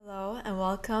and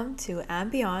welcome to And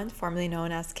Beyond, formerly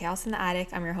known as Chaos in the Attic.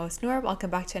 I'm your host, Noor.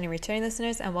 Welcome back to any returning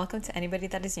listeners, and welcome to anybody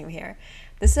that is new here.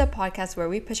 This is a podcast where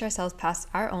we push ourselves past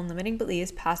our own limiting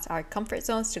beliefs, past our comfort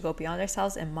zones to go beyond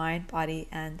ourselves in mind, body,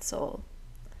 and soul.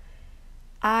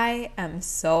 I am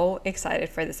so excited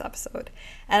for this episode.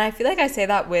 And I feel like I say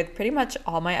that with pretty much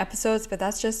all my episodes, but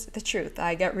that's just the truth.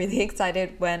 I get really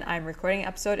excited when I'm recording an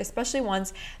episode, especially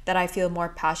ones that I feel more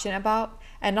passionate about.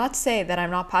 And not to say that I'm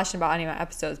not passionate about any of my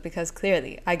episodes, because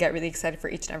clearly I get really excited for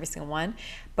each and every single one.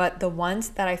 But the ones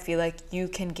that I feel like you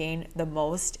can gain the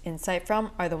most insight from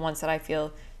are the ones that I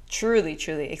feel truly,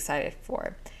 truly excited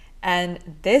for.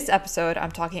 And this episode,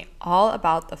 I'm talking all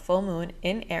about the full moon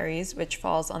in Aries, which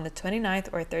falls on the 29th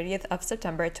or 30th of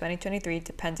September 2023,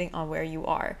 depending on where you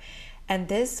are. And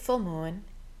this full moon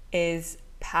is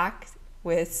packed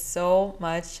with so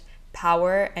much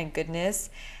power and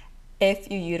goodness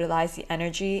if you utilize the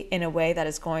energy in a way that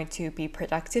is going to be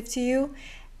productive to you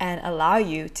and allow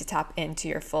you to tap into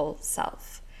your full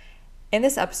self. In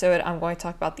this episode, I'm going to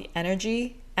talk about the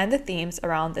energy and the themes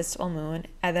around this full moon,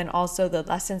 and then also the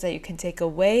lessons that you can take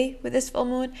away with this full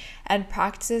moon and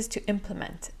practices to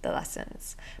implement the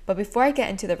lessons. But before I get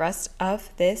into the rest of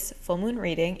this full moon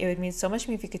reading, it would mean so much to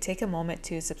me if you could take a moment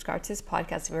to subscribe to this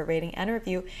podcast, give a rating and a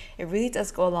review. It really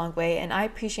does go a long way, and I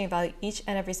appreciate and value each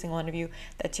and every single one of you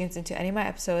that tunes into any of my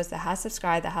episodes, that has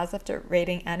subscribed, that has left a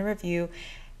rating and a review,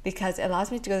 because it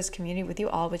allows me to go to this community with you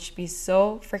all, which would be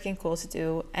so freaking cool to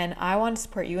do. And I want to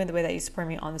support you in the way that you support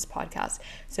me on this podcast.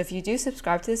 So if you do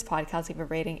subscribe to this podcast, leave a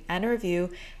rating and a review,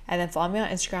 and then follow me on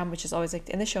Instagram, which is always linked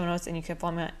in the show notes, and you can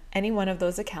follow me on any one of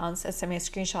those accounts and send me a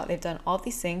screenshot. They've done all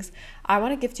these things. I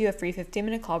want to gift you a free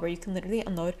 15-minute call where you can literally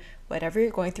unload whatever you're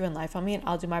going through in life on me, and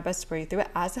I'll do my best to support you through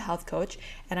it as a health coach.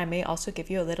 And I may also give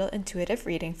you a little intuitive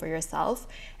reading for yourself.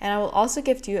 And I will also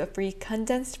gift you a free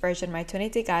condensed version, my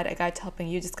 28-day guide, a guide to helping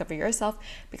you discover yourself,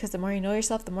 because the more you know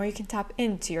yourself, the more you can tap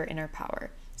into your inner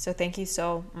power. So thank you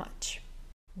so much.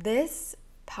 This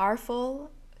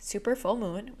powerful super full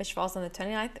moon, which falls on the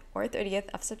 29th or 30th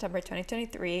of September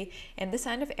 2023 in the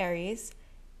sign of Aries,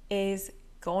 is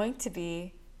going to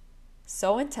be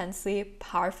so intensely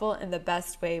powerful in the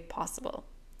best way possible.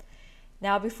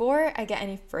 Now, before I get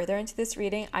any further into this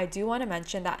reading, I do want to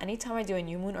mention that anytime I do a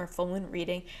new moon or full moon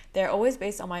reading, they're always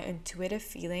based on my intuitive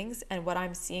feelings and what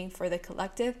I'm seeing for the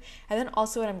collective, and then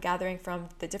also what I'm gathering from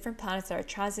the different planets that are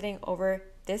transiting over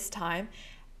this time.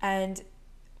 And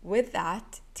with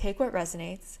that, take what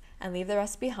resonates and leave the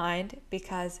rest behind,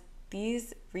 because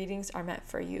these readings are meant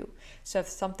for you. So if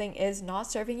something is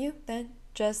not serving you, then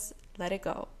just let it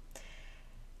go.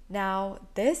 Now,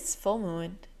 this full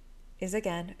moon is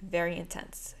again very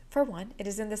intense. For one, it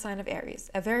is in the sign of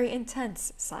Aries, a very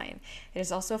intense sign. It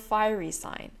is also a fiery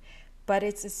sign, but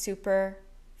it's a super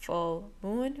full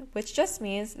moon, which just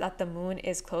means that the moon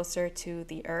is closer to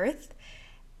the earth,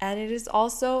 and it is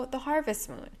also the harvest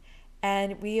moon.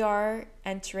 And we are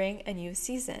entering a new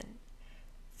season.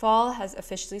 Fall has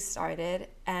officially started,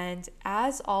 and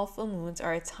as all full moons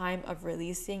are a time of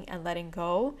releasing and letting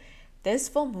go, this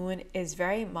full moon is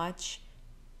very much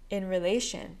in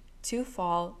relation to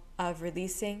fall of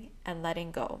releasing and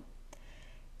letting go.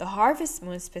 The harvest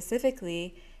moon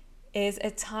specifically is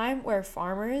a time where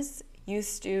farmers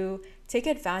used to take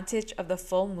advantage of the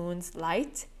full moon's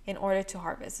light in order to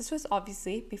harvest. This was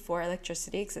obviously before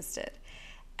electricity existed.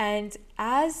 And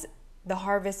as the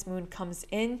harvest moon comes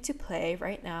into play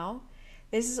right now,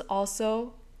 this is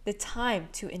also the time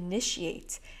to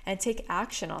initiate and take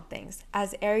action on things,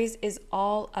 as Aries is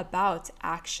all about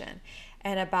action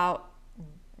and about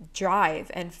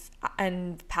drive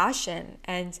and passion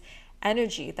and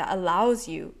energy that allows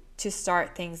you to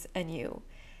start things anew.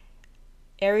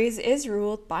 Aries is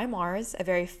ruled by Mars, a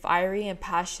very fiery and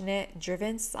passionate,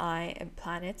 driven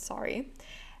planet,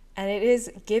 and it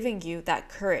is giving you that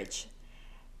courage.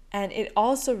 And it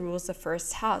also rules the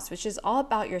first house, which is all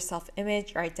about your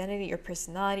self-image, your identity, your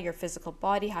personality, your physical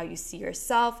body, how you see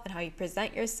yourself and how you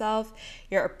present yourself,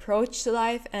 your approach to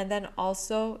life, and then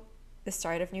also the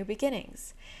start of new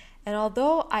beginnings. And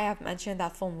although I have mentioned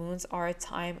that full moons are a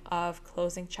time of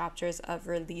closing chapters of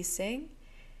releasing,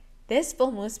 this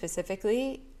full moon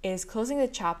specifically is closing the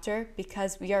chapter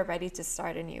because we are ready to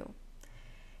start anew.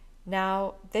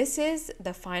 Now, this is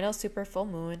the final super full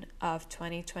moon of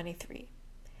 2023.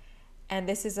 And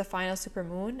this is the final super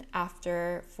moon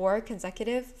after 4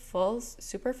 consecutive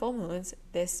super full moons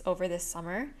over this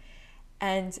summer.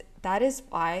 And that is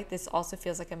why this also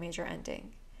feels like a major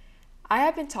ending. I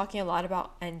have been talking a lot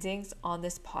about endings on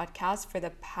this podcast for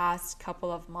the past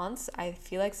couple of months. I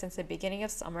feel like since the beginning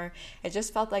of summer, it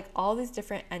just felt like all these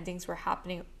different endings were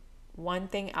happening one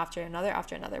thing after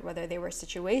another, whether they were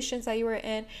situations that you were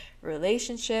in,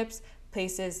 relationships,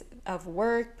 places of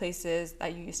work, places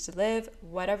that you used to live,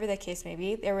 whatever the case may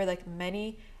be. There were like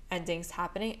many endings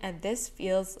happening, and this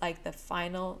feels like the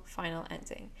final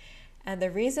ending. And the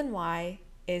reason why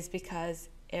is because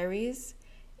Aries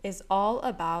is all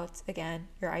about, again,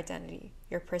 your identity,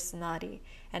 your personality,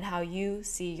 and how you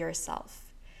see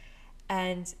yourself.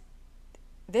 And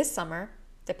this summer,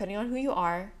 depending on who you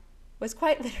are, was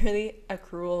quite literally a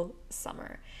cruel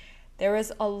summer. There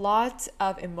was a lot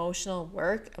of emotional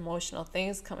work, emotional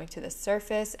things coming to the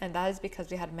surface, and that is because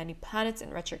we had many planets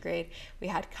in retrograde. We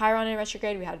had Chiron in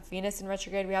retrograde, we had Venus in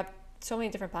retrograde, we have so many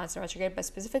different planets in retrograde, but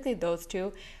specifically those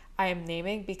two I am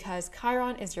naming because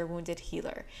Chiron is your wounded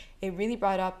healer. It really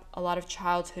brought up a lot of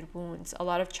childhood wounds, a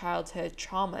lot of childhood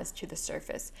traumas to the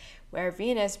surface, where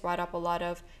Venus brought up a lot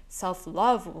of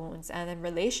self-love wounds and then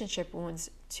relationship wounds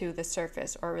to the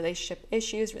surface, or relationship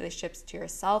issues, relationships to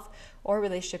yourself, or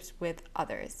relationships with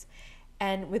others.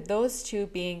 And with those two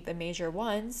being the major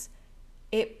ones,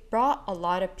 it brought a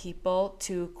lot of people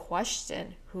to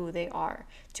question who they are,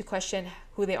 to question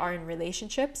who they are in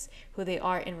relationships, who they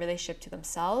are in relationship to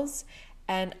themselves,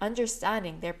 and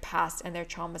understanding their past and their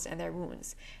traumas and their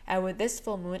wounds. And with this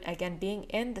full moon, again, being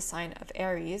in the sign of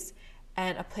Aries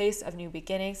and a place of new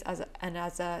beginnings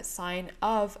as a sign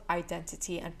of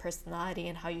identity and personality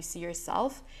and how you see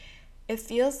yourself, it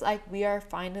feels like we are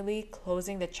finally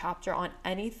closing the chapter on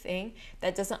anything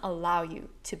that doesn't allow you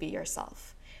to be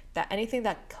yourself. That anything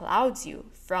that clouds you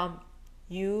from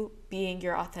you being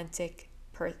your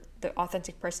the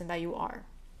authentic person that you are.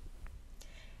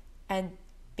 And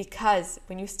because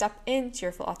when you step into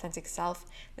your full authentic self,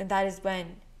 then that is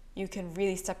when you can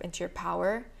really step into your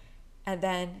power and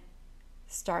then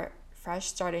start fresh,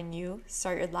 start anew,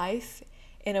 start your life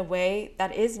in a way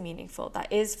that is meaningful,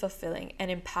 that is fulfilling and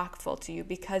impactful to you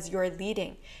because you're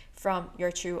leading from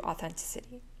your true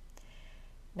authenticity.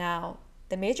 Now,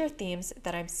 the major themes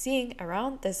that I'm seeing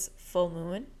around this full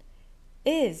moon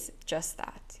is just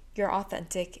that, your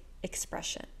authentic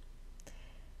expression.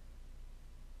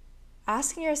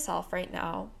 Asking yourself right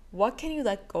now, what can you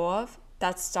let go of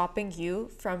that's stopping you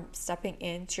from stepping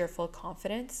into your full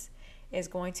confidence is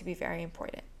going to be very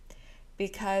important,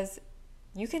 because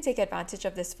you can take advantage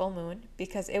of this full moon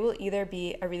because it will either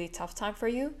be a really tough time for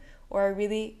you or a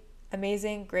really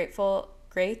amazing,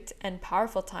 great and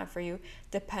powerful time for you,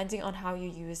 depending on how you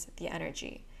use the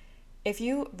energy. If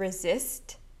you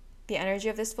resist the energy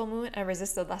of this full moon and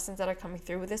resist the lessons that are coming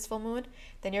through with this full moon,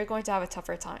 then you're going to have a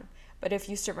tougher time. But if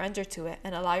you surrender to it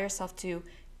and allow yourself to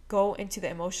go into the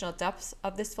emotional depths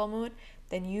of this full moon,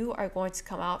 then you are going to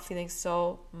come out feeling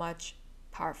so much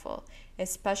powerful,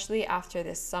 especially after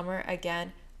this summer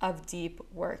again of deep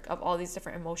work, of all these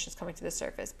different emotions coming to the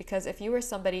surface. Because if you were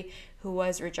somebody who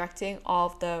was rejecting all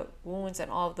of the wounds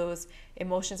and all of those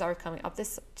emotions that were coming up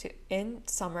in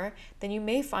summer, then you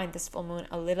may find this full moon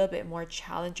a little bit more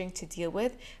challenging to deal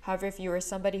with. However, if you were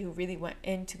somebody who really went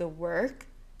into the work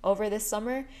over this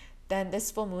summer, then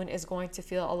this full moon is going to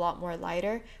feel a lot more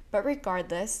lighter. But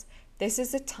regardless, this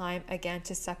is a time again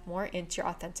to step more into your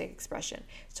authentic expression.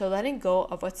 So letting go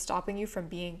of what's stopping you from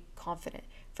being confident,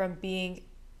 from being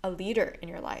a leader in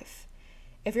your life.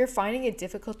 If you're finding it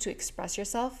difficult to express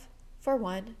yourself, for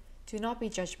one, do not be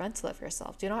judgmental of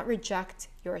yourself. Do not reject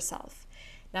yourself.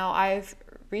 Now, I've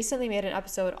recently made an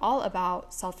episode all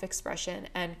about self-expression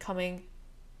and coming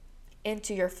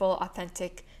into your full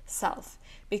authentic self,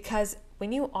 because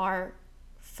when you are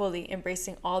fully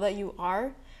embracing all that you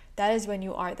are, that is when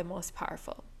you are the most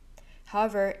powerful.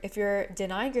 However, if you're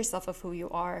denying yourself of who you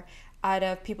are out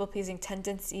of people-pleasing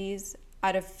tendencies,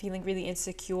 out of feeling really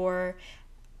insecure,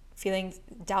 feeling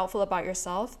doubtful about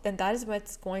yourself, then that is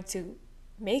what's going to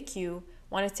make you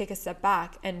want to take a step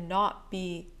back and not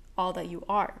be all that you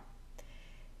are.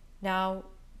 Now,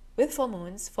 with full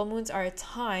moons are a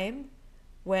time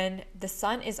when the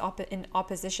sun is in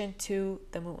opposition to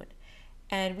the moon.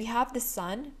 And we have the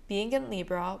sun being in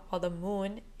Libra while the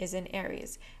moon is in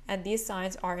Aries. And these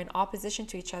signs are in opposition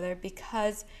to each other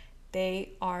because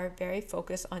they are very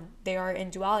focused on, they are in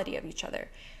duality of each other.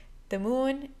 The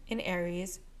moon in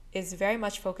Aries is very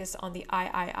much focused on the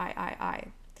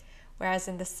I. Whereas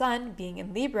in the sun being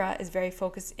in Libra is very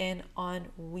focused in on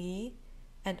we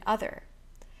and other.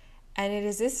 And it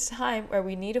is this time where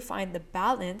we need to find the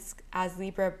balance, as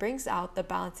Libra brings out the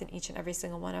balance in each and every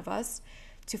single one of us,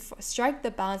 to strike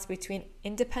the balance between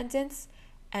independence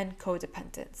and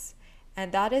codependence.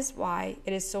 And that is why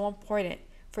it is so important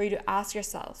for you to ask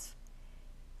yourself,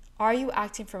 are you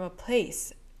acting from a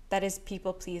place that is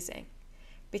people-pleasing?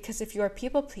 Because if you are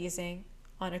people-pleasing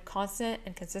on a constant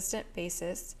and consistent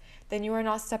basis, then you are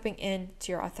not stepping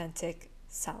into your authentic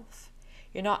self.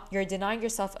 You're denying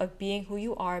yourself of being who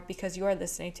you are because you are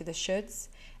listening to the shoulds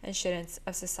and shouldn'ts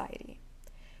of society.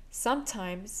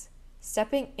 Sometimes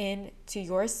stepping into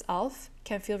yourself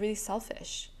can feel really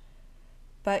selfish,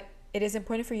 but it is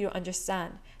important for you to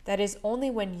understand that it is only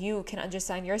when you can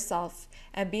understand yourself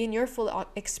and be in your full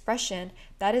expression,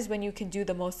 that is when you can do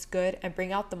the most good and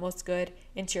bring out the most good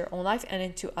into your own life and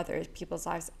into other people's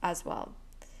lives as well.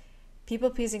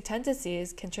 People-pleasing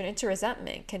tendencies can turn into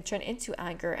resentment, can turn into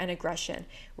anger and aggression,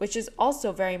 which is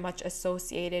also very much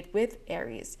associated with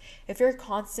Aries. If you're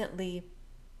constantly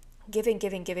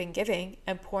giving,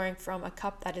 and pouring from a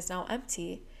cup that is now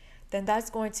empty, then that's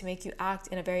going to make you act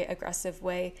in a very aggressive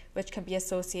way, which can be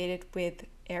associated with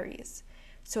Aries.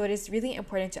 So it is really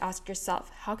important to ask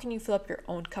yourself, how can you fill up your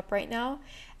own cup right now?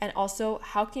 And also,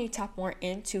 how can you tap more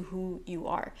into who you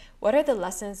are? What are the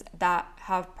lessons that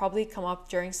have probably come up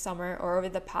during summer or over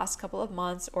the past couple of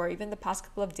months or even the past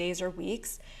couple of days or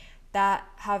weeks that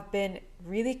have been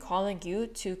really calling you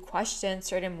to question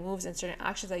certain moves and certain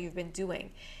actions that you've been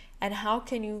doing? And how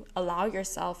can you allow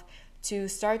yourself to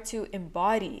start to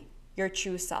embody your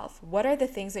true self? What are the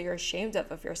things that you're ashamed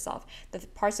of yourself? The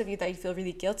parts of you that you feel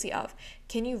really guilty of?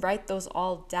 Can you write those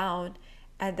all down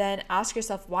and then ask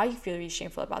yourself why you feel really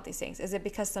shameful about these things? Is it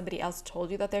because somebody else told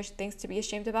you that there's things to be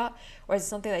ashamed about? Or is it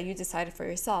something that you decided for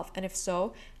yourself? And if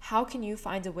so, how can you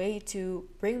find a way to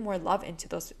bring more love into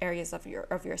those areas of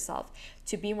yourself,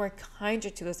 to be more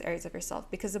kinder to those areas of yourself?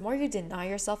 Because the more you deny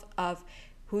yourself of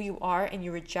who you are and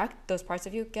you reject those parts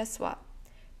of you, guess what?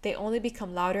 They only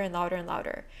become louder and louder and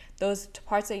louder. Those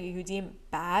parts that you deem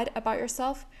bad about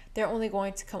yourself, they're only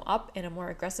going to come up in a more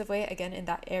aggressive way, again, in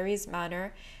that Aries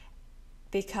manner,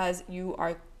 because you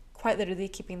are quite literally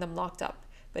keeping them locked up.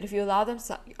 But if you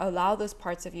allow those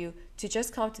parts of you to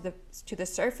just come to the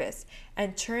surface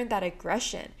and turn that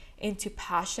aggression into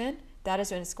passion, that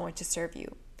is when it's going to serve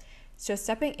you. So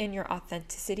stepping in your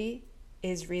authenticity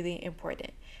is really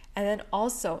important. And then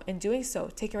also, in doing so,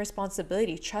 taking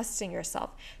responsibility, trusting yourself,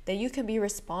 that you can be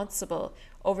responsible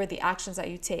over the actions that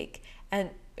you take. And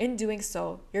in doing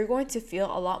so, you're going to feel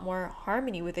a lot more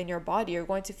harmony within your body. You're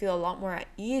going to feel a lot more at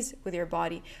ease with your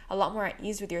body, a lot more at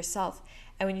ease with yourself.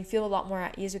 And when you feel a lot more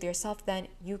at ease with yourself, then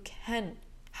you can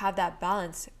have that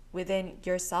balance within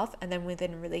yourself and then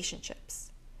within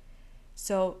relationships.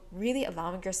 So really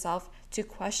allowing yourself to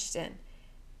question,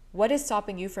 what is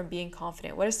stopping you from being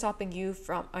confident? What is stopping you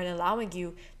from and allowing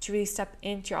you to really step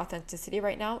into your authenticity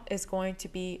right now is going to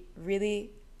be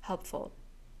really helpful.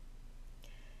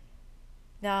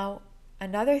 Now,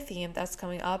 another theme that's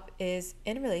coming up is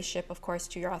in relationship, of course,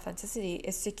 to your authenticity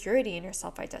is security in your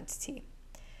self-identity.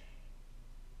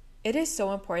 It is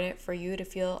so important for you to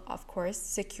feel, of course,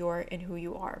 secure in who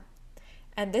you are.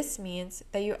 And this means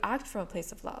that you act from a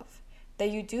place of love, that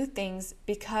you do things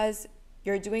because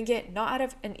you're doing it not out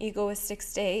of an egoistic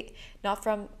state, not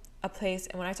from a place,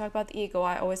 and when I talk about the ego,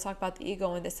 I always talk about the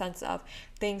ego in the sense of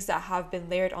things that have been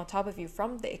layered on top of you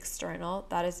from the external.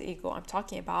 That is the ego I'm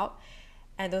talking about.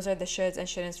 And those are the shoulds and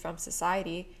shouldn'ts from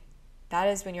society. That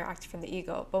is when you're acting from the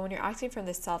ego. But when you're acting from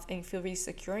the self and you feel really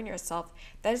secure in yourself,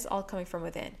 that is all coming from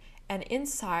within. And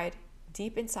inside,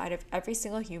 deep inside of every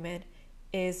single human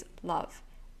is love.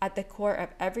 At the core of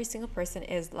every single person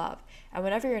is love. And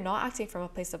whenever you're not acting from a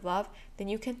place of love, then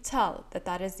you can tell that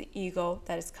that is the ego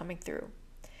that is coming through.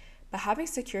 But having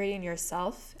security in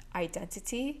yourself,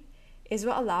 identity, is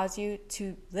what allows you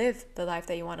to live the life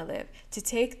that you want to live, to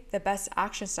take the best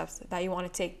action steps that you want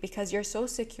to take, because you're so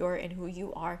secure in who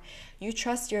you are. You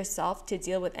trust yourself to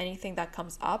deal with anything that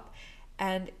comes up,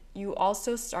 and you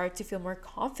also start to feel more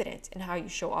confident in how you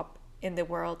show up in the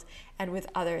world and with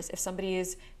others. If somebody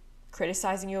is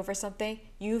criticizing you over something,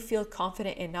 you feel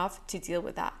confident enough to deal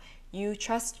with that. You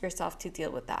trust yourself to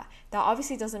deal with that. That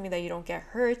obviously doesn't mean that you don't get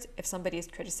hurt if somebody is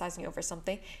criticizing you over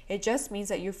something. It just means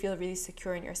that you feel really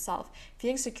secure in yourself.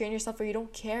 Feeling secure in yourself where you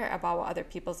don't care about what other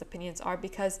people's opinions are,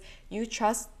 because you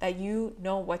trust that you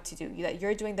know what to do, that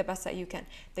you're doing the best that you can,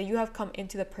 that you have come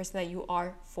into the person that you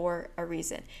are for a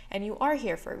reason. And you are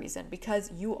here for a reason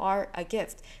because you are a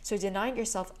gift. So denying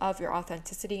yourself of your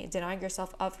authenticity and denying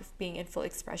yourself of being in full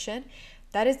expression,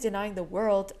 that is denying the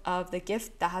world of the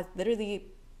gift that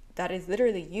is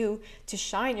literally you, to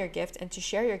shine your gift and to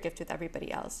share your gift with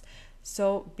everybody else.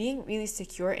 So being really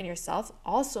secure in yourself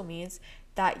also means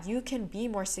that you can be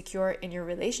more secure in your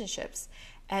relationships.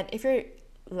 And if you're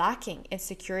lacking in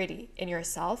security in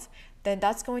yourself, then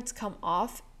that's going to come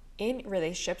off in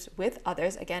relationships with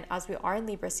others, again, as we are in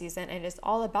Libra season and it's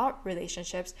all about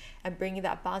relationships and bringing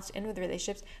that balance in with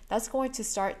relationships, that's going to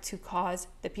start to cause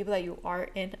the people that you are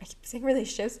in, I keep saying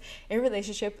relationships, in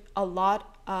relationship, a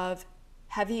lot of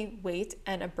heavy weight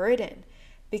and a burden,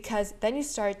 because then you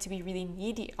start to be really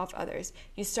needy of others.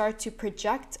 You start to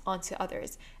project onto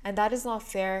others, and that is not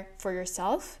fair for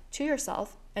yourself,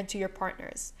 and to your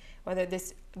partners, whether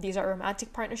these are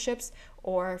romantic partnerships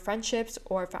or friendships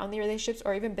or family relationships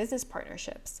or even business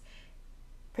partnerships.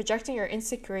 Projecting your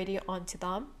insecurity onto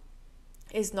them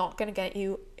is not going to get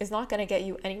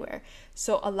you anywhere.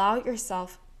 So allow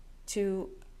yourself to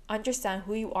understand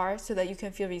who you are so that you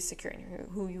can feel really secure in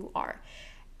who you are.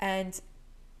 And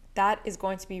that is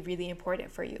going to be really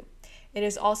important for you. It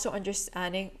is also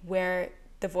understanding where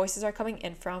the voices are coming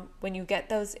in from. When you get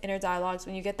those inner dialogues,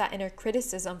 when you get that inner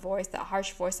criticism voice, that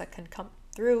harsh voice that can come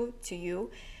through to you,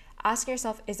 ask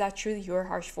yourself, is that truly your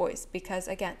harsh voice? Because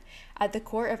again, at the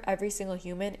core of every single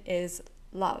human is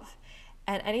love.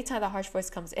 And anytime that harsh voice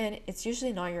comes in, it's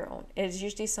usually not your own. It is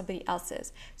usually somebody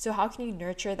else's. So how can you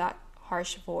nurture that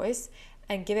harsh voice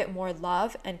and give it more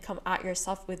love and come at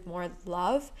yourself with more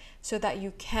love so that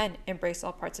you can embrace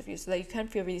all parts of you, so that you can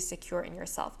feel really secure in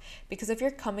yourself? Because if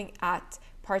you're coming at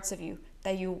parts of you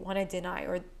that you want to deny,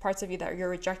 or parts of you that you're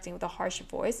rejecting with a harsh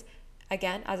voice,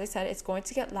 again, as I said, it's going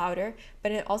to get louder,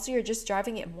 but you're just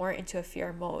driving it more into a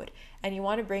fear mode. And you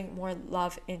want to bring more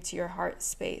love into your heart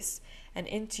space and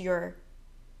into your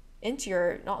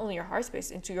not only your heart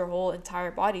space, into your whole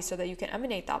entire body, so that you can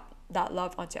emanate that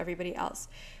love onto everybody else.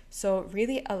 So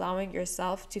really allowing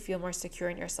yourself to feel more secure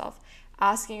in yourself,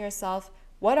 asking yourself,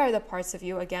 what are the parts of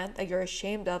you, again, that you're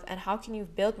ashamed of, and how can you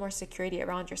build more security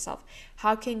around yourself?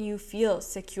 How can you feel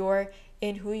secure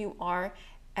in who you are,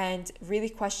 and really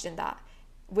question that?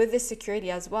 With this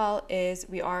security as well is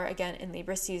we are, again, in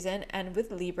Libra season, and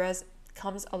with Libras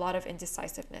comes a lot of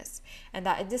indecisiveness. And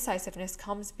that indecisiveness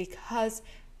comes because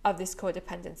of this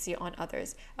codependency on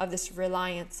others, of this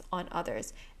reliance on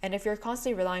others. And if you're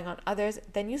constantly relying on others,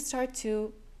 then you start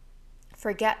to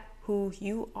forget who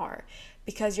you are,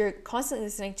 because you're constantly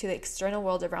listening to the external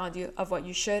world around you of what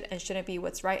you should and shouldn't be,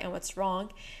 what's right and what's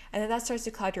wrong. And then that starts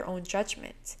to cloud your own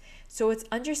judgment. So it's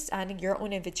understanding your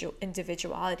own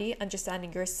individuality,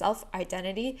 understanding your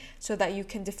self-identity, so that you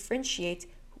can differentiate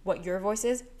what your voice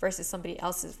is versus somebody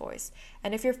else's voice.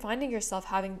 And if you're finding yourself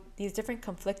having these different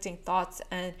conflicting thoughts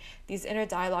and these inner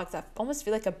dialogues that almost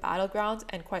feel like a battleground,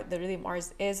 and quite literally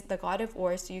Mars is the god of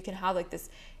war, so you can have like this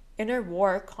inner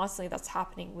war constantly that's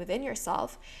happening within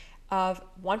yourself, of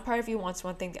one part of you wants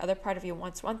one thing, the other part of you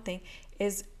wants one thing,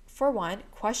 is for one,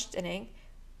 questioning,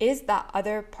 is that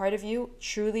other part of you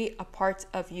truly a part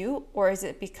of you, or is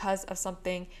it because of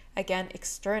something, again,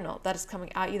 external that is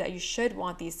coming at you, that you should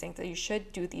want these things, that you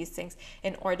should do these things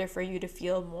in order for you to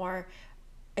feel more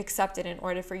accepted, in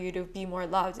order for you to be more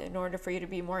loved, in order for you to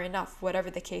be more enough, whatever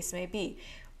the case may be.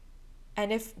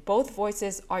 And if both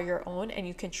voices are your own and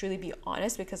you can truly be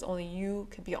honest, because only you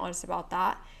can be honest about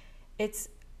that, it's,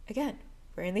 again,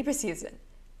 we're in Libra season.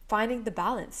 Finding the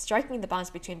balance, striking the balance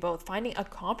between both, finding a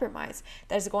compromise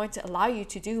that is going to allow you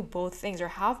to do both things or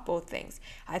have both things.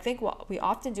 I think what we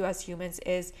often do as humans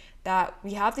is that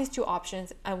we have these two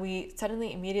options and we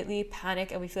suddenly immediately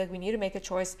panic and we feel like we need to make a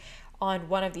choice on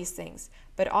one of these things.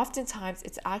 But oftentimes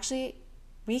it's actually,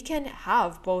 we can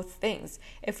have both things.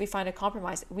 If we find a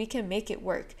compromise, we can make it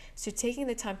work. So taking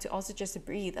the time to also just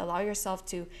breathe, allow yourself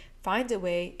to find a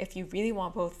way, if you really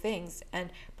want both things and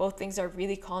both things are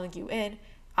really calling you in,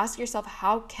 ask yourself,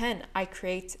 how can I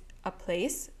create a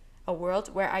place, a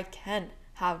world where I can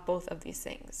have both of these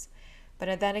things?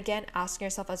 But then again, asking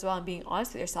yourself as well and being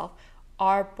honest with yourself,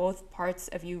 are both parts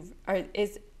of you,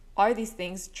 are these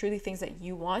things truly things that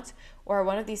you want, or are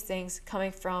one of these things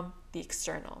coming from the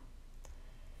external?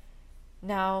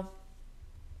 Now,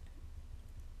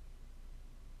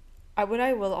 what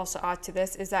I will also add to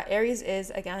this is that Aries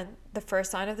is, again, the first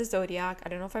sign of the zodiac. I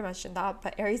don't know if I mentioned that,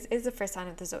 but Aries is the first sign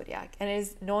of the zodiac and it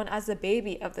is known as the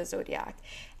baby of the zodiac.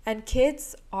 And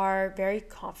kids are very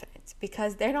confident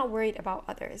because they're not worried about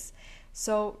others.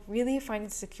 So really finding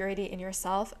security in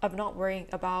yourself of not worrying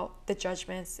about the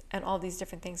judgments and all these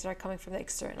different things that are coming from the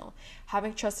external.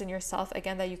 Having trust in yourself,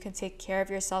 again, that you can take care of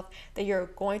yourself, that you're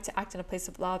going to act in a place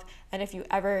of love. And if you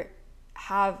ever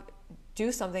do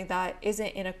something that isn't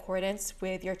in accordance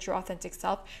with your true authentic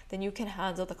self, then you can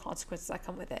handle the consequences that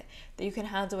come with it. That you can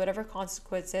handle whatever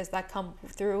consequences that come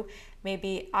through,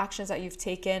 maybe actions that you've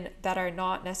taken that are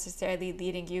not necessarily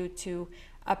leading you to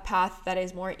a path that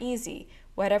is more easy,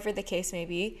 whatever the case may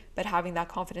be, but having that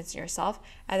confidence in yourself.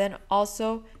 And then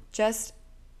also just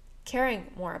caring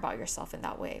more about yourself in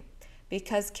that way.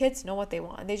 because kids know what they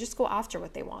want and they just go after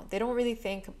what they want. They don't really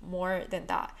think more than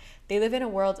that. They live in a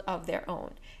world of their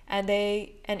own. And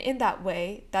in that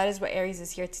way, that is what Aries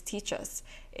is here to teach us,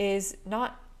 is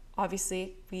not,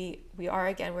 obviously,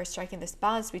 we're striking this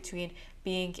balance between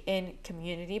being in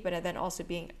community, but then also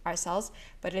being ourselves.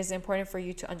 But it is important for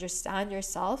you to understand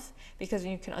yourself, because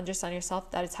when you can understand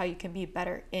yourself, that is how you can be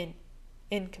better in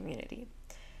community.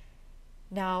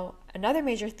 Now, another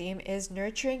major theme is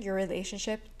nurturing your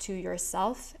relationship to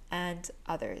yourself and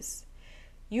others.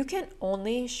 You can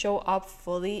only show up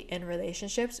fully in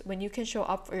relationships when you can show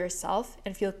up for yourself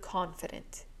and feel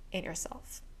confident in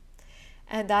yourself.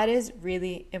 And that is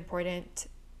really important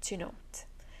to note.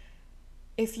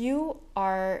 If you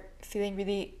are feeling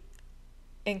really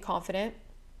inconfident,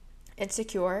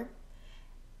 insecure,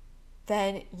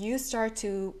 then you start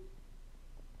to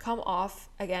come off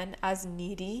again as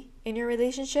needy in your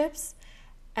relationships,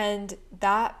 and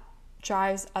that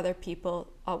drives other people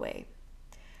away.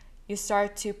 You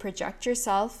start to project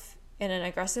yourself in an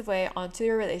aggressive way onto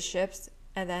your relationships,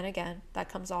 and then again, that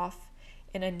comes off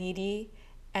in a needy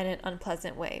and an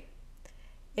unpleasant way.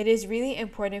 It is really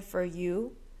important for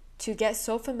you to get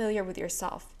so familiar with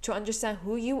yourself, to understand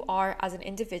who you are as an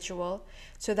individual,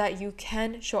 so that you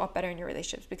can show up better in your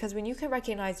relationships. Because when you can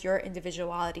recognize your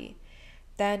individuality,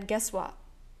 then guess what?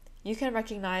 You can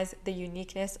recognize the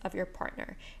uniqueness of your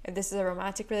partner. If this is a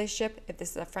romantic relationship, if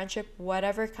this is a friendship,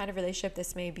 whatever kind of relationship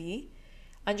this may be,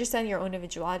 understanding your own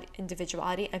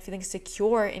individuality and feeling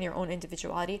secure in your own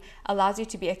individuality allows you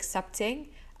to be accepting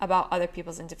about other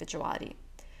people's individuality.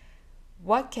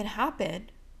 What can happen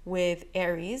with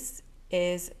Aries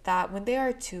is that when they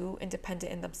are too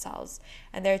independent in themselves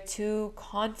and they're too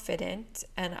confident,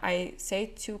 and I say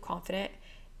too confident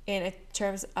in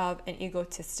terms of an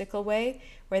egotistical way,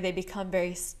 where they become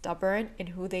very stubborn in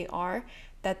who they are,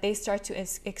 that they start to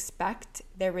expect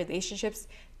their relationships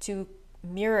to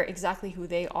mirror exactly who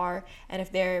they are. And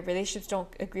if their relationships don't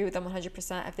agree with them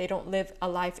 100%, if they don't live a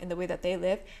life in the way that they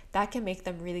live, that can make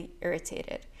them really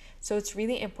irritated. So it's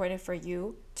really important for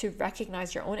you to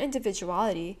recognize your own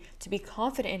individuality, to be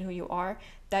confident in who you are,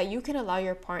 that you can allow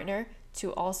your partner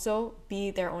to also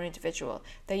be their own individual,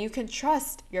 that you can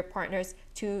trust your partners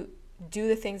to do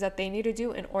the things that they need to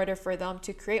do in order for them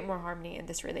to create more harmony in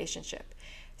this relationship.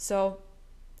 So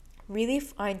really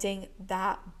finding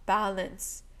that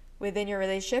balance within your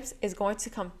relationships is going to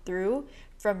come through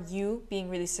from you being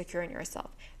really secure in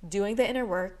yourself, doing the inner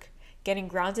work, getting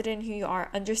grounded in who you are,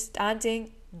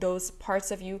 understanding those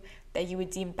parts of you that you would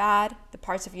deem bad, the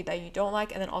parts of you that you don't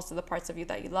like, and then also the parts of you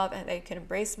that you love and that you can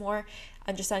embrace more.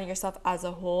 Understanding yourself as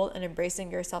a whole and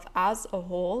embracing yourself as a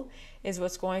whole is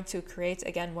what's going to create,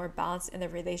 again, more balance in the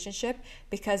relationship.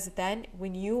 Because then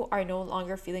when you are no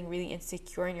longer feeling really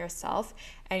insecure in yourself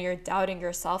and you're doubting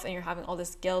yourself and you're having all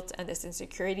this guilt and this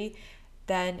insecurity,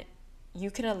 then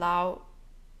you can allow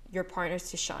your partners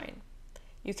to shine.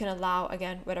 You can allow,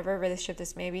 again, whatever relationship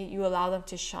this may be, you allow them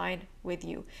to shine with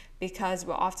you. Because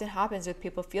what often happens with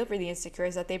people feel really insecure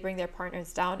is that they bring their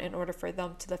partners down in order for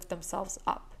them to lift themselves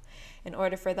up, in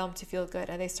order for them to feel good.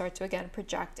 And they start to, again,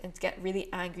 project and get really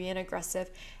angry and aggressive.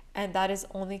 And that is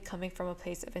only coming from a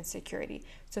place of insecurity.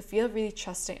 So feel really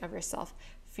trusting of yourself.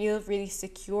 Feel really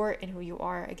secure in who you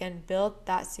are. Again, build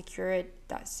that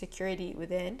security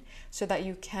within so that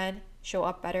you can show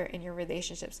up better in your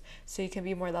relationships, so you can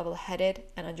be more level-headed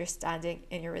and understanding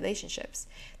in your relationships.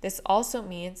 This also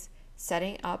means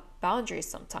setting up boundaries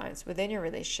sometimes within your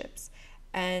relationships.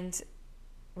 And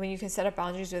when you can set up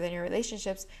boundaries within your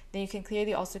relationships, then you can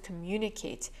clearly also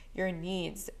communicate your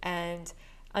needs and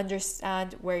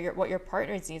understand what your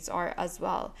partner's needs are as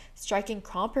well. Striking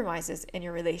compromises in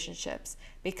your relationships,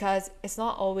 because it's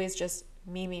not always just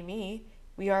me.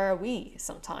 We are a we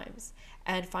sometimes.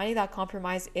 And finding that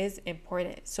compromise is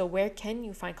important. So where can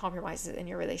you find compromises in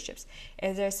your relationships?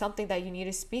 Is there something that you need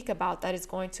to speak about that is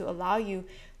going to allow you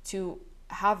to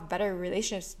have better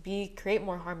relationships, create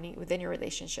more harmony within your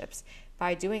relationships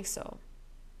by doing so?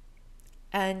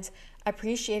 And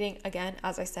appreciating, again,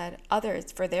 as I said,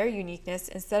 others for their uniqueness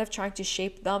instead of trying to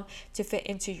shape them to fit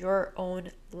into your own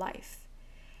life.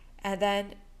 And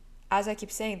then, as I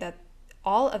keep saying, that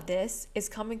all of this is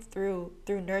coming through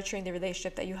nurturing the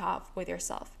relationship that you have with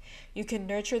yourself. You can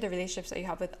nurture the relationships that you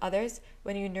have with others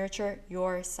when you nurture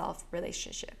your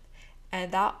self-relationship.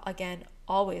 And that, again,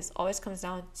 always comes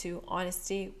down to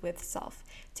honesty with self.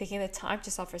 Taking the time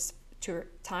to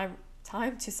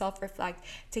self-reflect,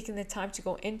 taking the time to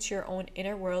go into your own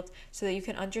inner world so that you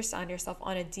can understand yourself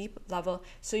on a deep level,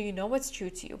 so you know what's true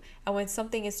to you. And when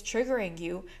something is triggering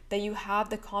you, that you have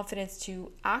the confidence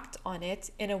to act on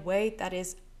it in a way that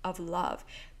is of love,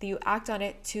 that you act on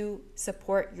it to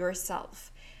support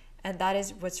yourself. And that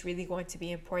is what's really going to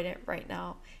be important right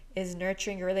now, is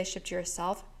nurturing your relationship to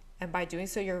yourself. And by doing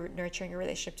so, you're nurturing your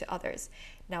relationship to others.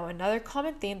 Now, another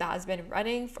common theme that has been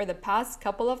running for the past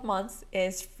couple of months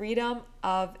is freedom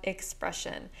of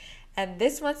expression. And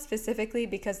this one specifically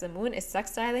because the moon is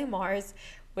sextiling Mars,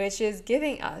 which is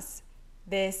giving us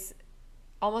this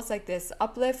almost like this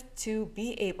uplift to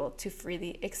be able to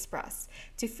freely express,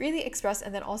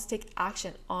 and then also take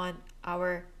action on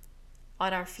our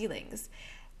feelings.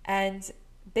 And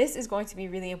this is going to be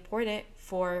really important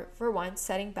for one,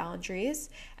 setting boundaries.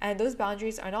 And those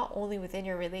boundaries are not only within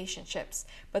your relationships,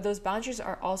 but those boundaries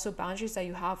are also boundaries that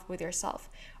you have with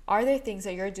yourself. Are there things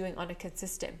that you're doing on a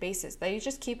consistent basis that you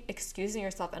just keep excusing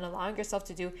yourself and allowing yourself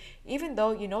to do, even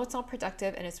though you know it's not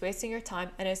productive and it's wasting your time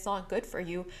and it's not good for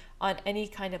you on any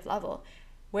kind of level?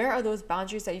 Where are those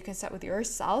boundaries that you can set with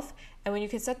yourself? And when you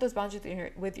can set those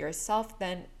boundaries with yourself,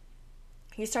 then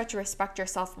you start to respect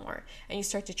yourself more and you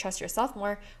start to trust yourself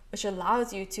more, which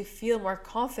allows you to feel more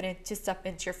confident to step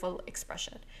into your full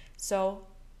expression. So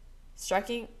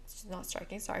finding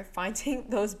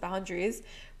those boundaries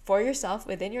for yourself,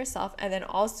 within yourself, and then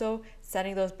also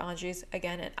setting those boundaries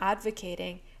again and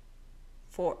advocating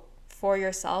for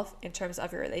yourself in terms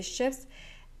of your relationships,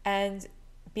 and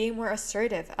being more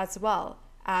assertive as well,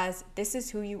 as this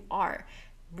is who you are,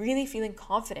 really feeling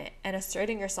confident and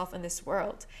asserting yourself in this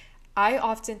world. I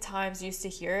oftentimes used to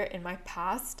hear in my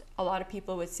past, a lot of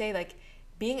people would say like,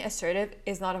 being assertive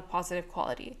is not a positive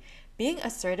quality. Being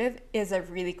assertive is a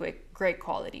really great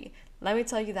quality. Let me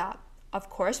tell you that. Of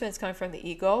course, when it's coming from the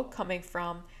ego, coming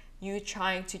from you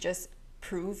trying to just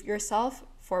prove yourself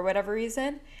for whatever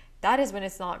reason, that is when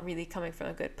it's not really coming from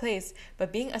a good place.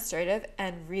 But being assertive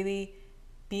and really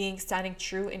standing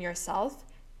true in yourself,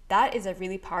 that is a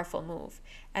really powerful move.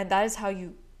 And that is how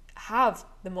you have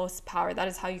the most power. That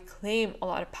is how you claim a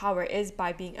lot of power, is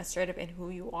by being assertive in who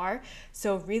you are.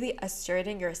 So really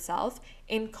asserting yourself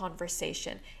in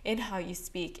conversation, in how you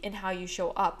speak, in how you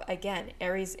show up. Again,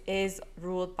 Aries is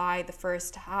ruled by the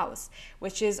first house,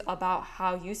 which is about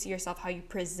how you see yourself, how you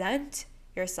present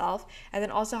yourself, and then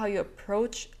also how you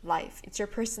approach life. It's your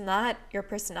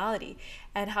personality,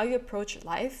 and how you approach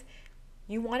life,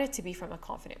 you want it to be from a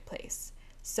confident place.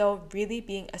 So really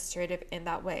being assertive in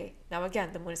that way. Now again,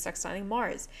 the moon is sextiling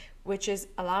Mars, which is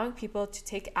allowing people to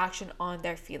take action on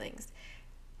their feelings.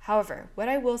 However, what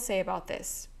I will say about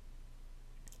this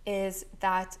is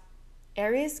that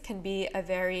Aries can be a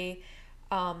very,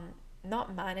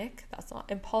 not manic, that's not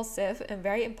impulsive, and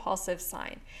very impulsive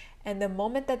sign. And the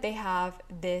moment that they have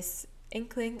this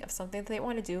inkling of something that they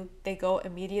want to do, they go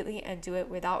immediately and do it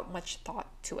without much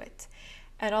thought to it.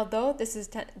 And although this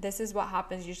is what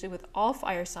happens usually with all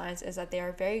fire signs, is that they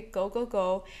are very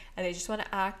go, and they just want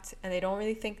to act and they don't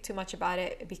really think too much about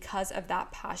it because of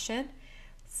that passion.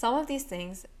 Some of these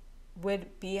things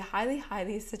would be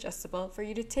highly suggestible for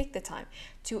you to take the time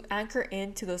to anchor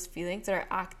into those feelings that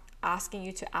are asking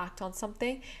you to act on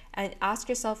something, and ask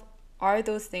yourself, are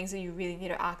those things that you really need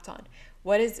to act on?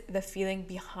 What is the feeling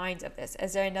behind of this?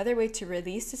 Is there another way to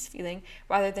release this feeling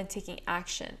rather than taking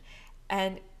action?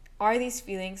 And are these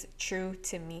feelings true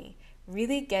to me?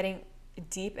 Really getting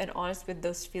deep and honest with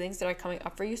those feelings that are coming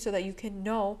up for you, so that you can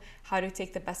know how to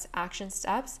take the best action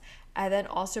steps, and then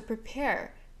also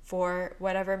prepare for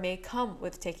whatever may come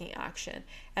with taking action.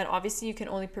 And obviously you can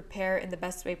only prepare in the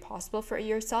best way possible for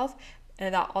yourself,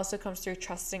 and that also comes through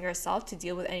trusting yourself to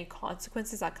deal with any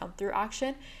consequences that come through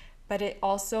action. But it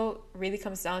also really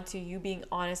comes down to you being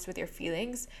honest with your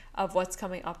feelings of what's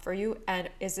coming up for you, and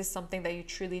is this something that you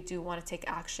truly do want to take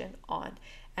action on?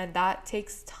 And that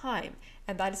takes time.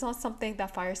 And that is not something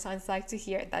that fire signs like to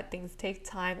hear, that things take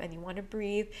time and you want to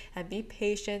breathe and be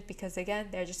patient, because again,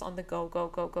 they're just on the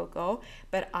go.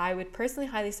 But I would personally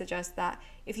highly suggest that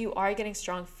if you are getting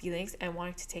strong feelings and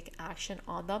wanting to take action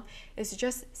on them, is to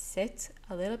just sit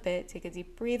a little bit, take a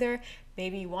deep breather.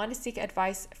 Maybe you want to seek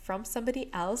advice from somebody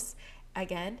else.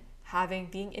 Again,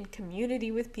 being in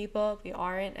community with people. We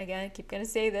are in, again, keep going to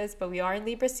say this, but we are in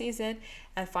Libra season,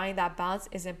 and finding that balance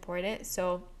is important.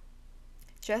 So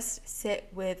just sit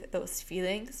with those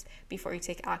feelings before you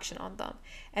take action on them,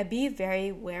 and be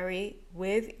very wary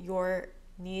with your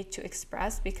need to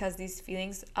express, because these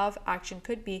feelings of action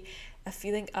could be a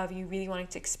feeling of you really wanting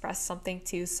to express something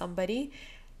to somebody.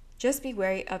 Just be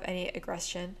wary of any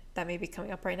aggression that may be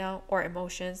coming up right now, or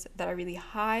emotions that are really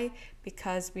high,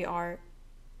 because we are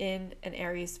in an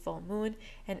Aries full moon,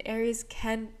 and Aries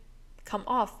can come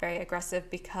off very aggressive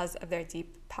because of their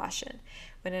deep passion.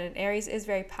 When an Aries is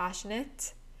very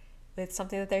passionate with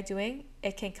something that they're doing,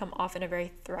 it can come off in a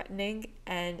very threatening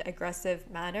and aggressive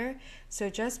manner. So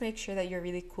just make sure that you're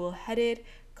really cool-headed,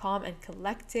 calm and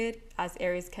collected, as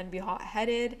Aries can be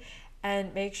hot-headed,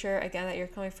 and make sure again that you're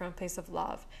coming from a place of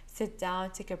love. Sit down,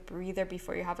 take a breather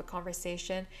before you have a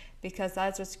conversation, because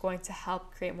that's what's going to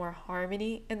help create more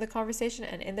harmony in the conversation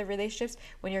and in the relationships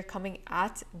when you're coming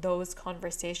at those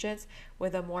conversations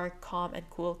with a more calm and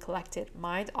cool, collected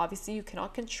mind. Obviously, you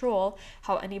cannot control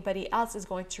how anybody else is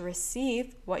going to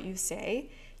receive what you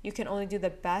say. You can only do the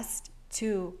best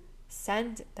to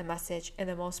send the message in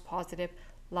the most positive,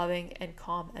 loving, and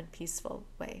calm and peaceful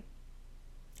way.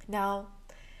 Now,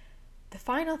 the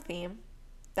final theme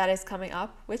that is coming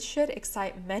up, which should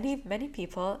excite many, many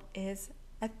people, is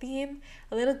a theme,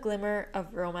 a little glimmer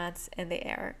of romance in the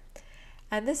air.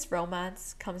 And this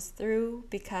romance comes through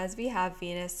because we have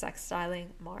Venus sextiling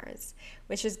Mars,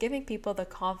 which is giving people the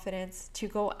confidence to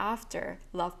go after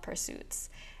love pursuits.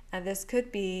 And this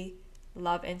could be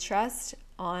love interest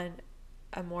on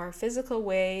a more physical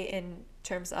way in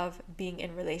terms of being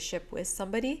in relationship with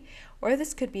somebody, or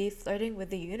this could be flirting with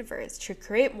the universe to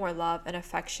create more love and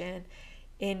affection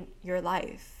in your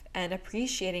life and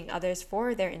appreciating others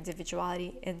for their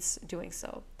individuality in doing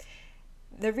so.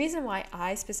 The reason why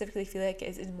I specifically feel like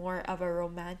it is more of a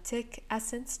romantic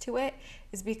essence to it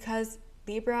is because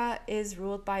Libra is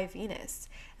ruled by Venus,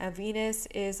 and Venus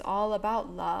is all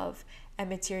about love and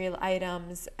material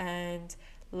items and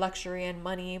luxury and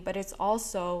money, but it's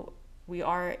also, we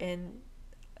are in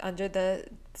under the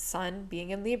sun being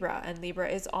in Libra, and Libra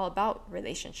is all about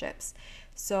relationships.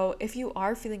 So if you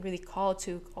are feeling really called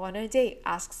to go on a date,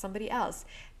 ask somebody else,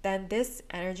 then this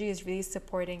energy is really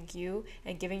supporting you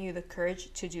and giving you the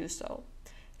courage to do so.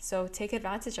 So take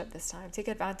advantage of this time. Take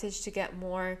advantage to get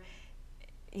more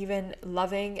even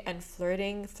loving and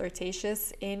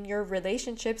flirtatious in your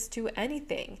relationships to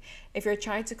anything. If you're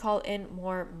trying to call in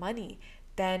more money,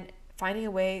 then finding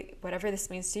a way, whatever this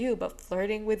means to you, but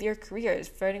flirting with your careers,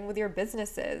 flirting with your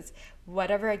businesses,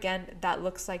 whatever again that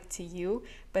looks like to you.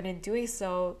 But in doing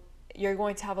so, you're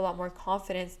going to have a lot more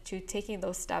confidence to taking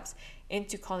those steps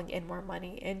into calling in more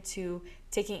money, into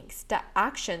taking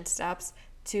action steps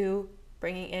to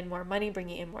bringing in more money,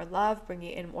 bringing in more love,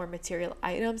 bringing in more material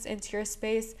items into your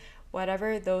space.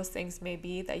 Whatever those things may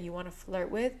be that you want to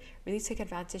flirt with, really take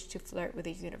advantage to flirt with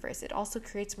the universe. It also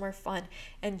creates more fun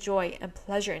and joy and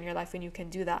pleasure in your life when you can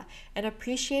do that. And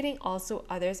appreciating also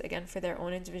others, again, for their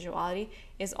own individuality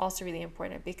is also really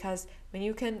important, because when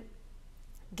you can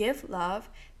give love,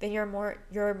 then you're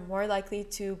more likely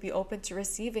to be open to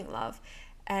receiving love.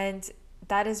 And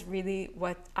that is really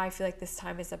what I feel like this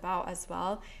time is about as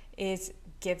well, is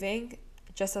giving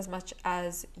just as much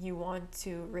as you want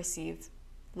to receive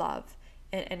love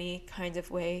in any kind of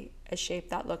way, a shape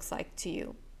that looks like to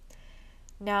you.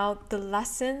 Now, the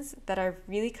lessons that are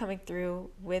really coming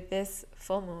through with this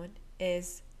full moon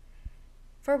is,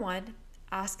 for one,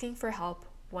 asking for help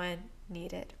when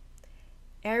needed.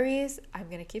 Aries, I'm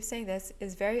going to keep saying this,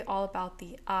 is very all about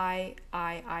the I.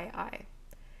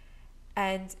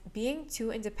 And being too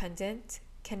independent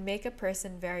can make a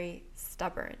person very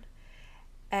stubborn.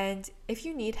 And if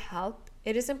you need help,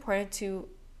 it is important to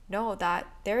know that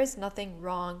there is nothing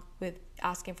wrong with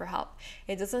asking for help.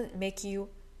 It doesn't make you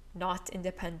not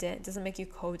independent. It doesn't make you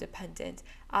codependent.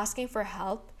 Asking for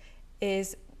help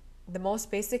is the most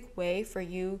basic way for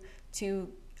you to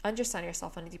understand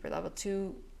yourself on a deeper level,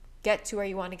 to get to where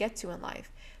you want to get to in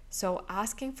life. So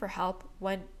asking for help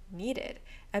when needed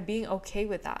and being okay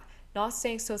with that. Not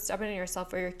staying so stubborn in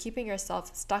yourself, where you're keeping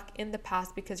yourself stuck in the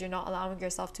past because you're not allowing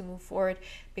yourself to move forward,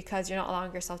 because you're not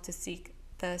allowing yourself to seek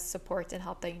the support and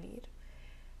help that you need.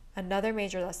 Another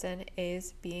major lesson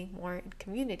is being more in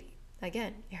community.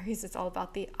 Again, Aries is all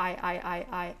about the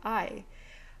I.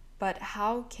 But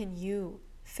how can you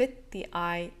fit the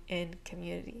I in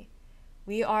community?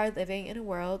 We are living in a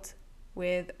world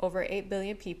with over 8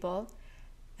 billion people,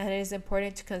 and it is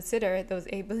important to consider those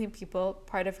 8 billion people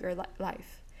part of your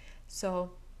life.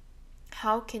 So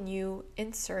how can you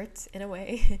insert, in a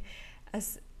way,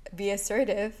 be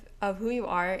assertive of who you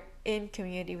are in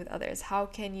community with others? How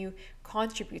can you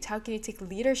contribute? How can you take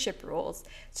leadership roles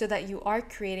so that you are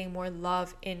creating more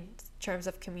love in terms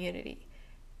of community?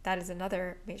 That is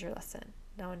another major lesson.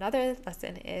 Now, another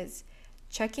lesson is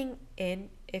checking in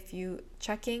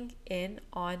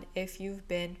on if you've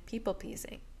been people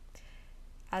pleasing.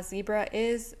 As Libra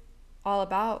is all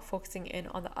about focusing in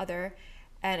on the other,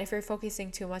 and if you're focusing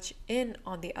too much in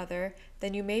on the other,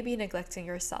 then you may be neglecting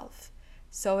yourself.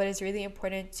 So it is really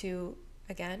important to,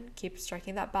 again, keep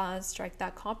striking that balance, strike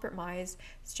that compromise,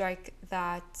 strike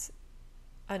that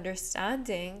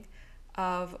understanding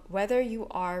of whether you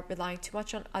are relying too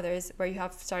much on others, where you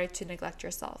have started to neglect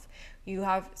yourself. You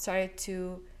have started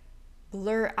to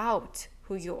blur out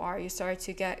who you are. You start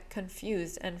to get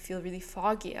confused and feel really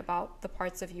foggy about the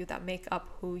parts of you that make up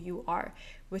who you are,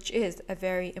 which is a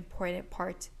very important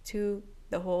part to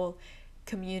the whole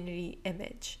community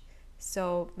image.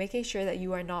 So making sure that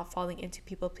you are not falling into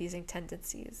people-pleasing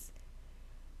tendencies.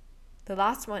 The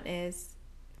last one is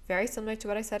very similar to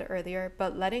what I said earlier,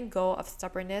 but letting go of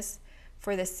stubbornness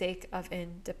for the sake of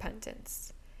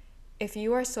independence. If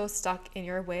you are so stuck in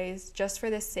your ways just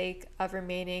for the sake of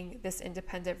remaining this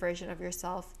independent version of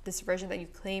yourself, this version that you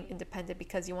claim independent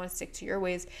because you want to stick to your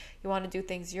ways, you want to do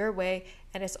things your way,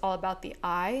 and it's all about the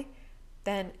I,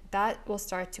 then that will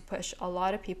start to push a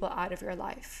lot of people out of your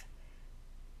life.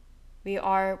 We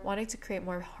are wanting to create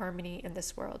more harmony in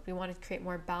this world. We want to create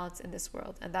more balance in this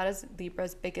world. And that is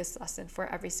Libra's biggest lesson for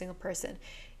every single person,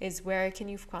 is where can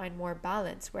you find more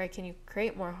balance? Where can you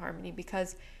create more harmony?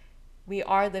 Because we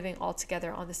are living all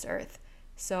together on this earth.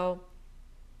 So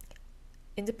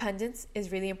independence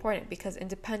is really important, because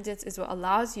independence is what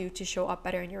allows you to show up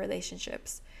better in your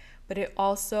relationships. But it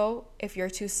also, if you're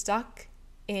too stuck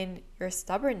in your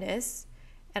stubbornness,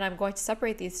 and I'm going to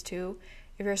separate these two,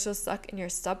 if you're so stuck in your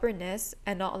stubbornness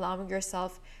and not allowing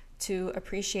yourself to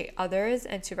appreciate others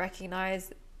and to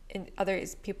recognize in other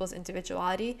people's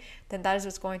individuality, then that is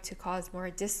what's going to cause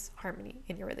more disharmony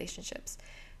in your relationships.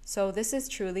 So this is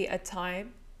truly a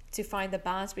time to find the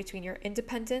balance between your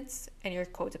independence and your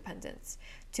codependence,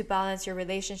 to balance your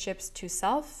relationships to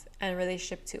self and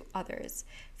relationship to others,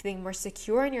 feeling more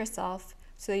secure in yourself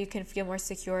so that you can feel more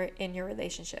secure in your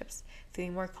relationships,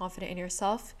 feeling more confident in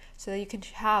yourself so that you can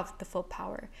have the full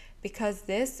power. Because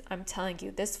this, I'm telling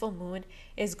you, this full moon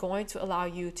is going to allow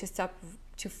you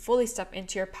to fully step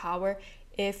into your power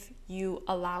if you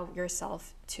allow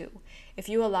yourself to. If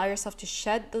you allow yourself to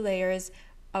shed the layers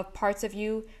of parts of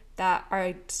you that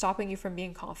are stopping you from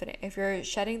being confident, if you're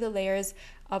shedding the layers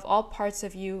of all parts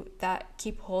of you that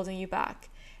keep holding you back,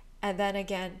 and then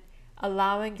again,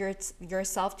 allowing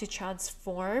yourself to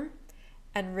transform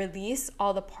and release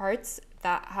all the parts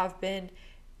that have been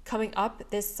coming up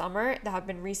this summer, that have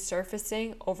been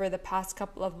resurfacing over the past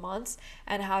couple of months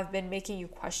and have been making you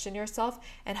question yourself,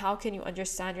 and how can you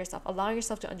understand yourself, allowing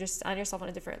yourself to understand yourself on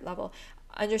a different level,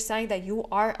 understanding that you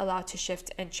are allowed to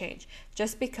shift and change.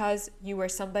 Just because you were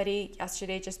somebody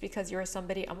yesterday, just because you were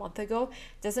somebody a month ago,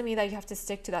 doesn't mean that you have to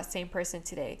stick to that same person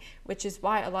today, which is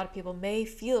why a lot of people may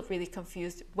feel really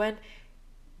confused when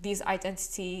these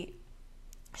identity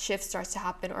shift starts to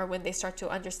happen, or when they start to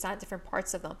understand different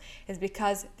parts of them, is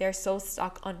because they're so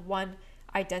stuck on one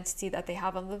identity that they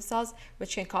have of themselves,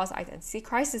 which can cause identity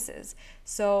crises.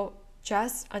 So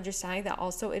just understanding that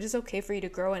also it is okay for you to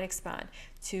grow and expand,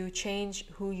 to change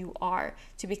who you are,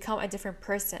 to become a different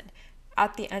person.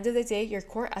 At the end of the day, your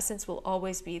core essence will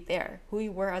always be there. Who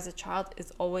you were as a child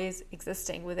is always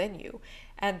existing within you,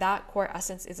 and that core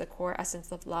essence is a core essence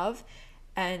of love.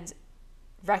 And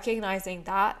recognizing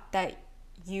that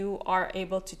you are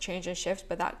able to change and shift,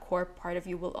 but that core part of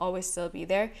you will always still be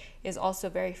there, is also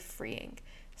very freeing.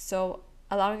 So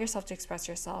allowing yourself to express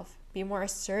yourself, be more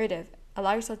assertive,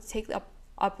 allow yourself to take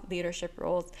up leadership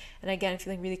roles, and again,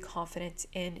 feeling really confident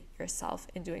in yourself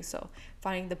in doing so,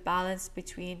 finding the balance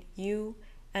between you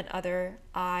and other,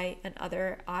 I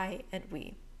and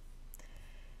we.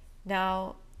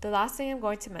 Now, the last thing I'm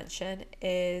going to mention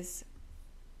is,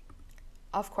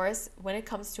 of course, when it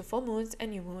comes to full moons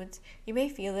and new moons, you may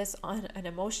feel this on an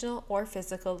emotional or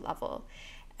physical level.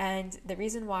 And the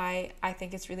reason why I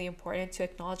think it's really important to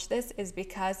acknowledge this is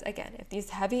because, again, if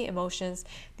these heavy emotions,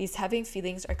 these heavy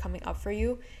feelings are coming up for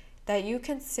you, that you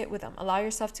can sit with them, allow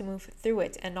yourself to move through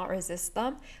it and not resist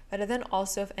them. But then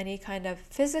also, if any kind of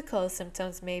physical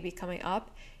symptoms may be coming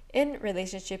up in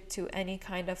relationship to any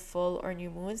kind of full or new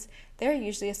moons, they're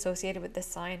usually associated with the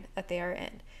sign that they are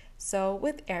in. So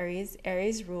with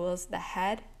Aries rules the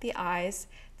head, the eyes,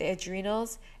 the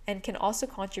adrenals, and can also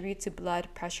contribute to blood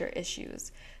pressure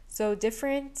issues. So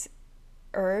different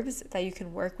herbs that you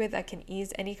can work with that can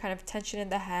ease any kind of tension in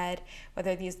the head,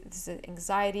 whether this is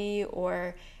anxiety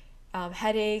or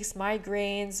headaches,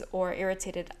 migraines, or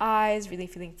irritated eyes, really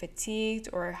feeling fatigued,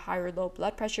 or high or low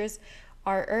blood pressures,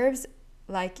 are herbs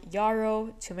like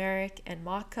yarrow, turmeric, and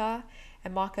maca.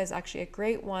 And maca is actually a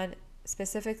great one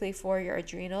specifically for your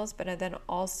adrenals, but then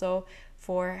also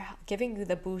for giving you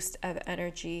the boost of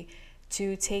energy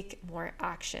to take more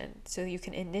action, so you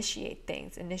can initiate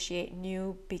things, initiate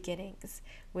new beginnings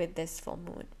with this full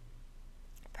moon.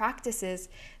 Practices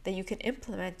that you can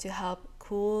implement to help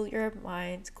cool your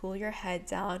mind, cool your head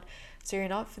down, so you're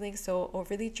not feeling so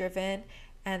overly driven,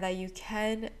 and that you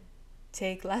can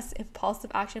take less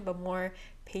impulsive action, but more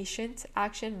patient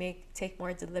action, take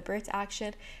more deliberate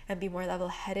action, and be more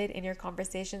level-headed in your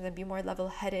conversations, and be more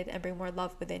level-headed and bring more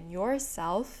love within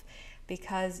yourself,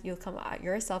 because you'll come at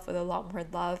yourself with a lot more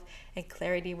love and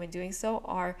clarity when doing so,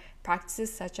 are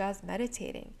practices such as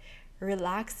meditating,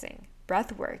 relaxing,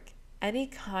 breath work, any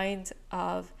kind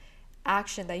of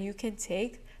action that you can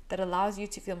take that allows you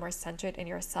to feel more centered in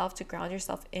yourself, to ground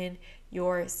yourself in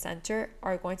your center,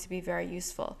 are going to be very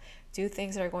useful. Do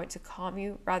things that are going to calm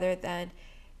you rather than,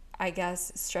 I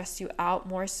guess, stress you out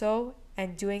more so,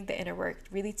 and doing the inner work,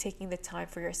 really taking the time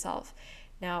for yourself.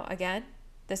 Now, again,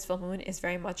 this full moon is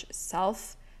very much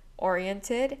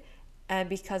self-oriented, and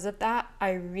because of that,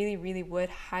 I really, really would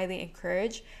highly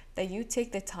encourage that you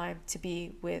take the time to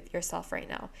be with yourself right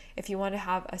now. If you want to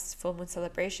have a full moon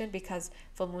celebration, because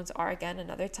full moons are, again,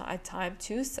 another time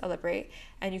to celebrate,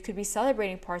 and you could be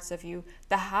celebrating parts of you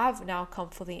that have now come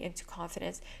fully into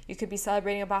confidence. You could be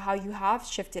celebrating about how you have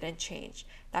shifted and changed.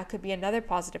 That could be another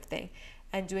positive thing.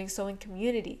 And doing so in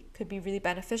community could be really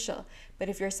beneficial. But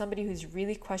if you're somebody who's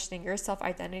really questioning your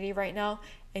self-identity right now,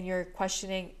 and you're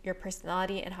questioning your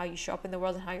personality and how you show up in the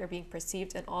world and how you're being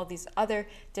perceived and all these other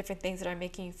different things that are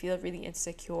making you feel really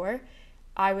insecure,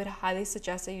 I would highly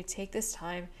suggest that you take this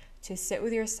time to sit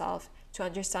with yourself, to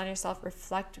understand yourself,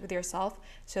 reflect with yourself,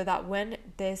 so that when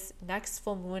this next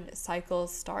full moon cycle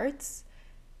starts,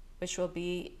 which will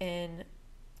be in,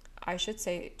 I should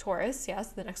say, Taurus. Yes,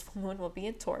 the next full moon will be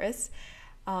in Taurus.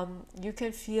 You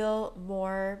can feel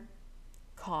more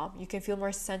calm. You can feel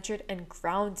more centered and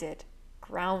grounded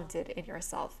in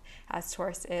yourself, as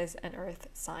Taurus is an earth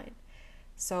sign.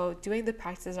 So doing the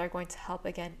practices are going to help,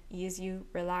 again, ease you,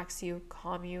 relax you,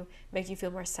 calm you, make you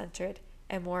feel more centered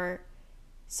and more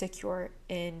secure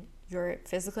in your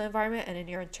physical environment and in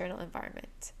your internal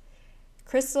environment.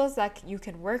 Crystals that you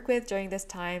can work with during this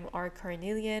time are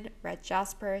carnelian, red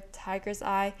jasper, tiger's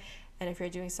eye, and if you're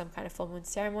doing some kind of full moon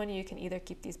ceremony, you can either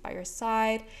keep these by your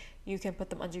side, you can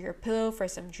put them under your pillow for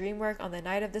some dream work on the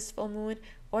night of this full moon,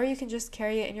 or you can just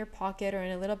carry it in your pocket or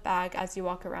in a little bag as you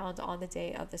walk around on the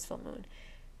day of this full moon.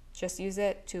 Just use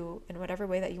it in whatever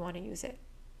way that you want to use it.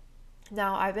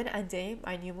 Now, I've been ending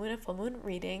my new moon and full moon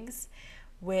readings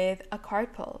with a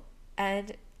card pull,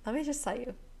 and let me just tell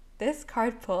you, this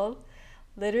card pull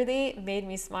literally made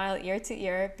me smile ear to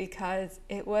ear, because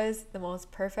it was the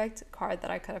most perfect card that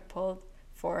I could have pulled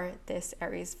for this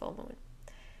Aries full moon.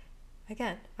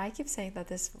 Again, I keep saying that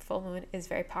this full moon is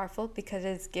very powerful because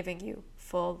it's giving you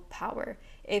full power.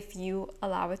 If you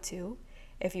allow it to,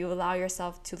 if you allow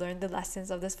yourself to learn the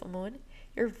lessons of this full moon,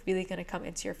 you're really going to come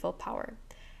into your full power.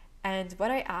 And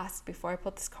what I asked before I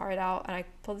pulled this card out, and I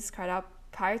pulled this card out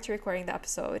prior to recording the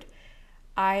episode,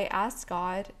 I asked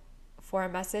God for a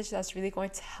message that's really going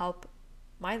to help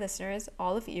my listeners,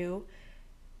 all of you,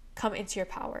 come into your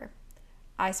power.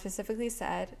 I specifically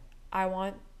said, I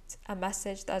want a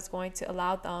message that's going to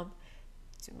allow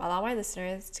my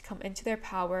listeners to come into their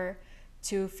power,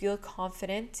 to feel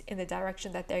confident in the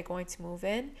direction that they're going to move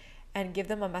in, and give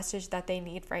them a message that they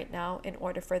need right now in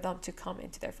order for them to come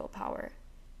into their full power.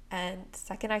 And the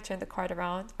second I turned the card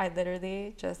around, I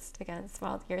literally just, again,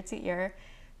 smiled ear to ear,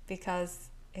 because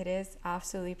it is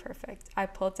absolutely perfect. I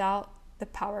pulled out the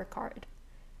power card.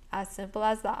 As simple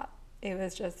as that. It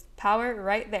was just power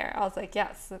right there. I was like,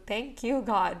 yes, thank you,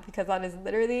 God, because that is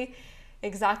literally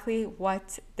exactly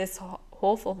what this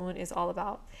whole full moon is all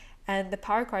about. And the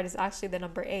power card is actually the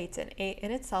number 8, and 8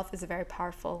 in itself is a very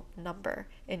powerful number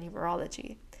in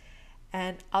numerology.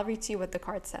 And I'll read to you what the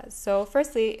card says. So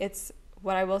firstly, it's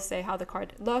what I will say how the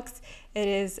card looks. It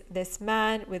is this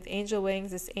man with angel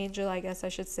wings, this angel, I guess I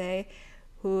should say,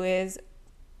 who has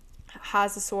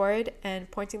a sword and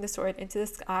pointing the sword into the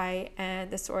sky, and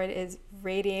the sword is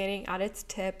radiating at its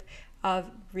tip of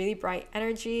really bright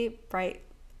energy,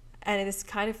 and this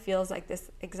kind of feels like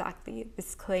this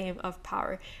claim of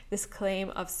power, this claim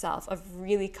of self, of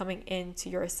really coming into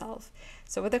yourself.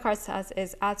 So what the card says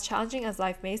is, as challenging as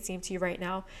life may seem to you right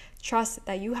now, trust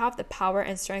that you have the power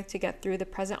and strength to get through the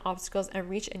present obstacles and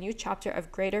reach a new chapter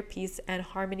of greater peace and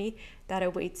harmony that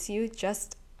awaits you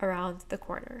just around the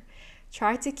corner.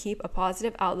 Try to keep a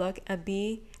positive outlook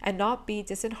and not be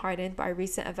disheartened by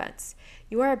recent events.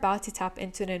 You are about to tap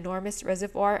into an enormous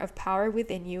reservoir of power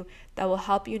within you that will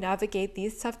help you navigate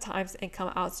these tough times and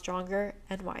come out stronger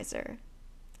and wiser.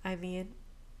 I mean,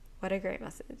 what a great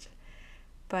message.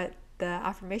 But the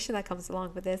affirmation that comes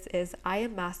along with this is, I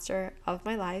am master of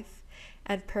my life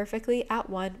and perfectly at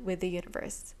one with the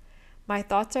universe. My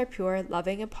thoughts are pure,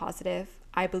 loving, and positive.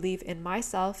 I believe in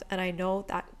myself, and I know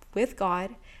that with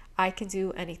God, I can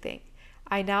do anything.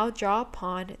 I now draw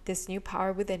upon this new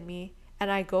power within me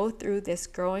and I go through this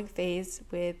growing phase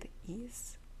with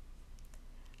ease.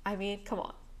 I mean, come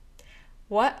on.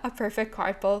 What a perfect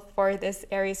card pull for this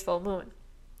Aries full moon.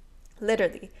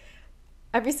 Literally,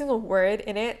 every single word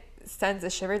in it sends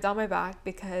a shiver down my back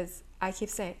because I keep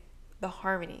saying the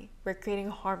harmony. We're creating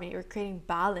harmony, we're creating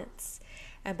balance.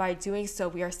 And by doing so,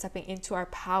 we are stepping into our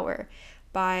power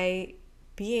by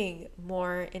being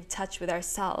more in touch with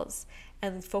ourselves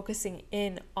and focusing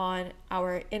in on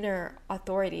our inner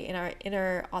authority, in our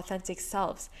inner authentic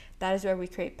selves. That is where we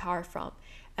create power from.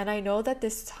 And I know that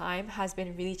this time has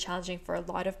been really challenging for a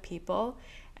lot of people.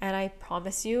 And I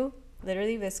promise you,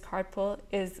 literally, this card pull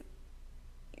is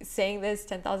saying this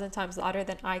 10,000 times louder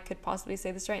than I could possibly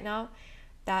say this right now,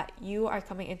 that you are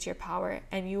coming into your power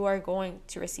and you are going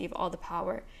to receive all the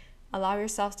power. Allow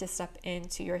yourself to step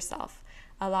into yourself.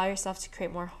 Allow yourself to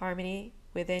create more harmony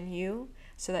within you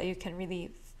so that you can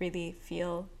really, really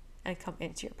feel and come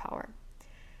into your power.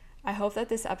 I hope that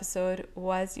this episode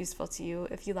was useful to you.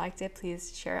 If you liked it,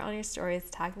 please share it on your stories,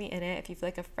 tag me in it. If you feel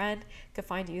like a friend could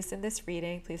find use in this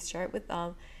reading, please share it with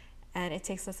them. And it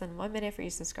takes less than 1 minute for you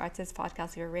to subscribe to this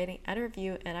podcast, leave a rating and a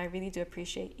review. And I really do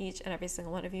appreciate each and every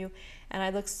single one of you. And I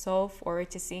look so forward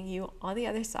to seeing you on the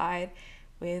other side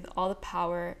with all the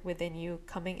power within you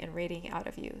coming and radiating out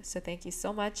of you. So thank you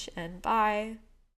so much, and bye.